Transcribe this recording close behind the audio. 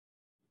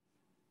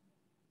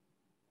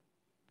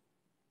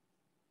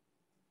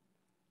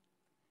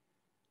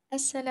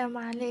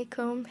Assalamu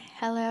alaikum,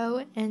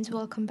 hello, and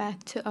welcome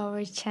back to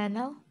our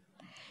channel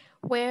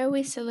where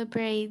we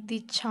celebrate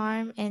the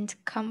charm and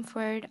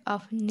comfort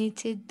of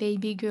knitted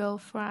baby girl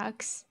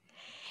frocks.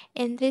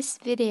 In this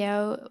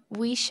video,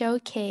 we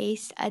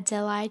showcase a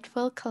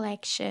delightful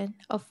collection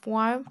of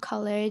warm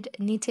colored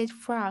knitted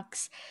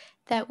frocks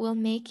that will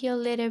make your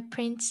little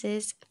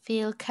princess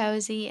feel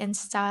cozy and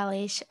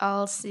stylish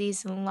all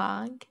season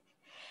long.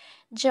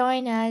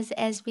 Join us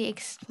as we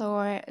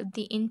explore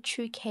the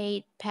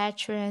intricate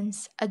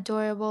patterns,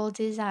 adorable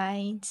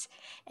designs,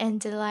 and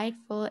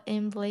delightful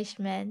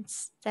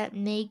embellishments that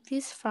make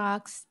these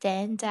frocks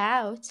stand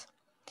out.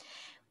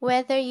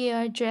 Whether you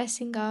are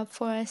dressing up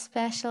for a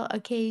special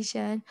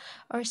occasion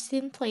or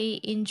simply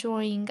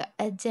enjoying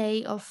a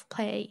day of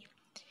play,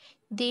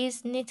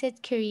 these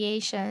knitted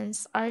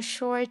creations are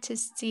sure to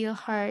steal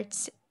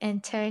hearts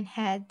and turn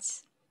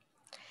heads.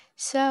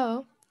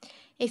 So,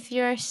 if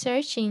you're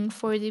searching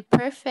for the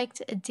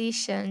perfect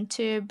addition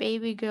to your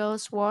baby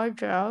girl's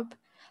wardrobe,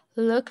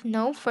 look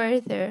no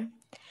further.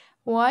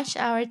 Watch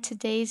our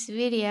today's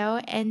video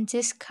and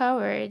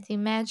discover the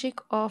magic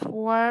of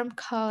warm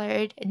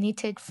colored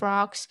knitted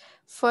frocks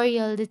for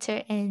your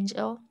little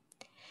angel.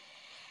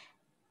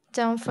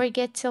 Don't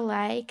forget to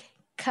like,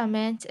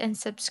 comment, and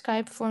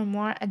subscribe for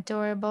more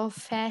adorable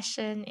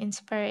fashion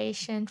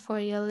inspiration for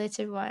your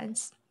little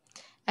ones.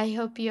 I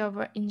hope you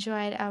have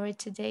enjoyed our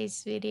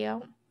today's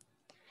video.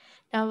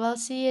 Now we'll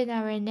see you in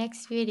our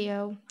next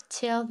video.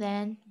 Till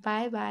then,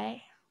 bye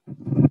bye.